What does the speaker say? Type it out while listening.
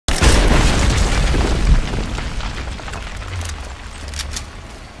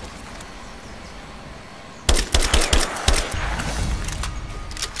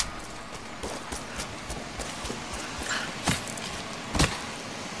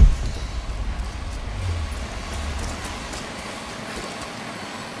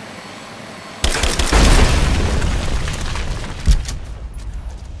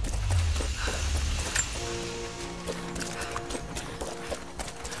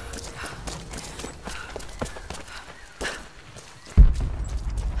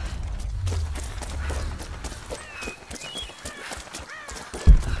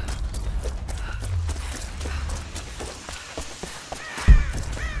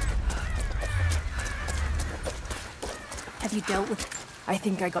Have you dealt with... I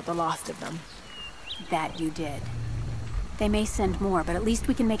think I got the last of them. That you did. They may send more, but at least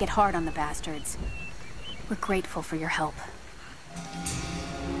we can make it hard on the bastards. We're grateful for your help.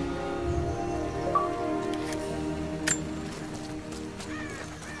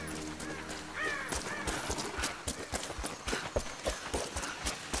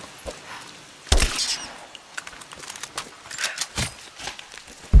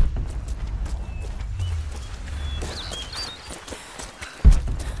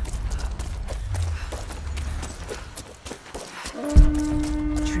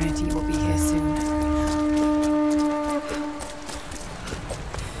 Trinity will be here soon.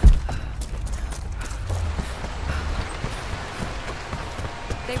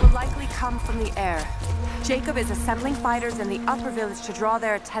 They will likely come from the air. Jacob is assembling fighters in the upper village to draw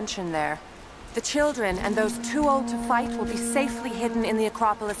their attention there. The children and those too old to fight will be safely hidden in the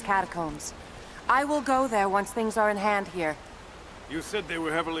Acropolis catacombs. I will go there once things are in hand here. You said they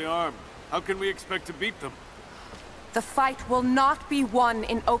were heavily armed. How can we expect to beat them? The fight will not be won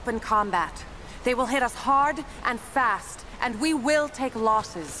in open combat. They will hit us hard and fast, and we will take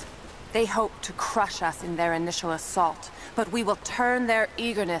losses. They hope to crush us in their initial assault, but we will turn their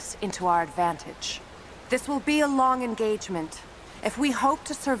eagerness into our advantage. This will be a long engagement. If we hope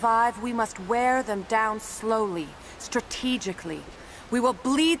to survive, we must wear them down slowly, strategically. We will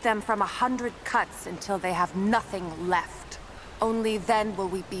bleed them from 100 cuts until they have nothing left. Only then will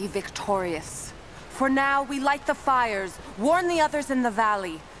we be victorious. For now, we light the fires, warn the others in the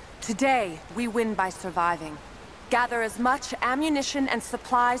valley. Today, we win by surviving. Gather as much ammunition and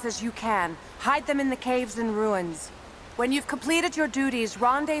supplies as you can. Hide them in the caves and ruins. When you've completed your duties,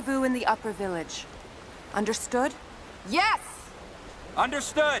 rendezvous in the upper village. Understood? Yes!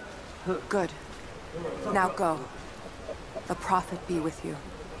 Understood! Good. Now go. The Prophet be with you.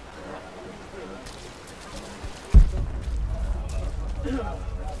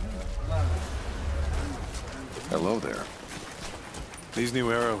 Hello there. These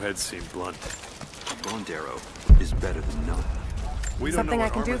new arrowheads seem blunt. A blunt arrow is better than none. We don't Something know I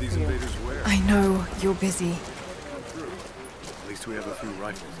what can armor do these for you. invaders wear. I know, you're busy. At least we have a few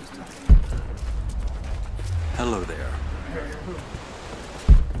rifles this time. Hello there.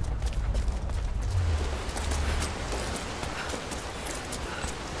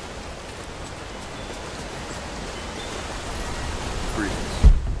 Greetings.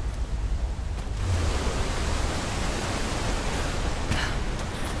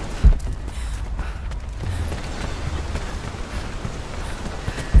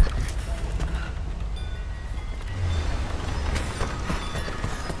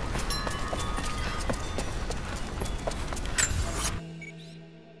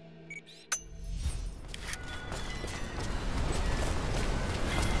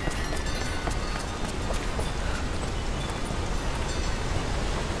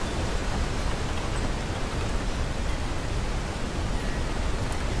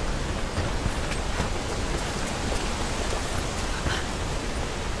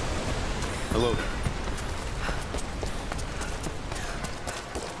 Hello there.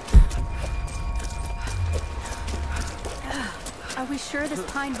 Are we sure this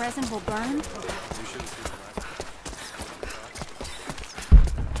pine resin will burn? You should have seen the rifle.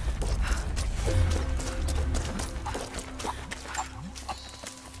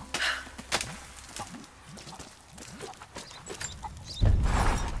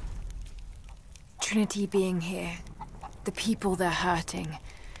 Trinity being here, the people they're hurting,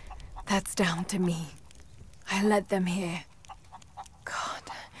 that's down to me. I led them here. God,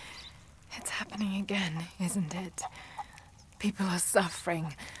 it's happening again, isn't it? People are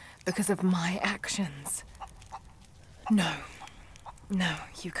suffering because of my actions. No,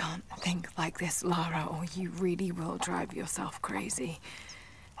 you can't think like this, Lara, or you really will drive yourself crazy.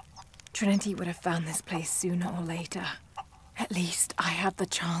 Trinity would have found this place sooner or later. At least I had the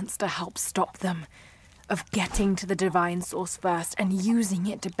chance to help stop them. Of getting to the divine source first and using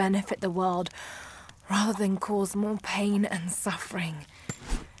it to benefit the world, rather than cause more pain and suffering.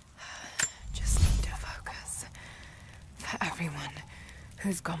 Just need to focus. For everyone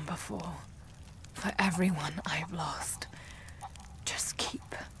who's gone before. For everyone I've lost. Just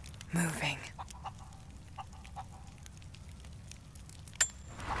keep moving.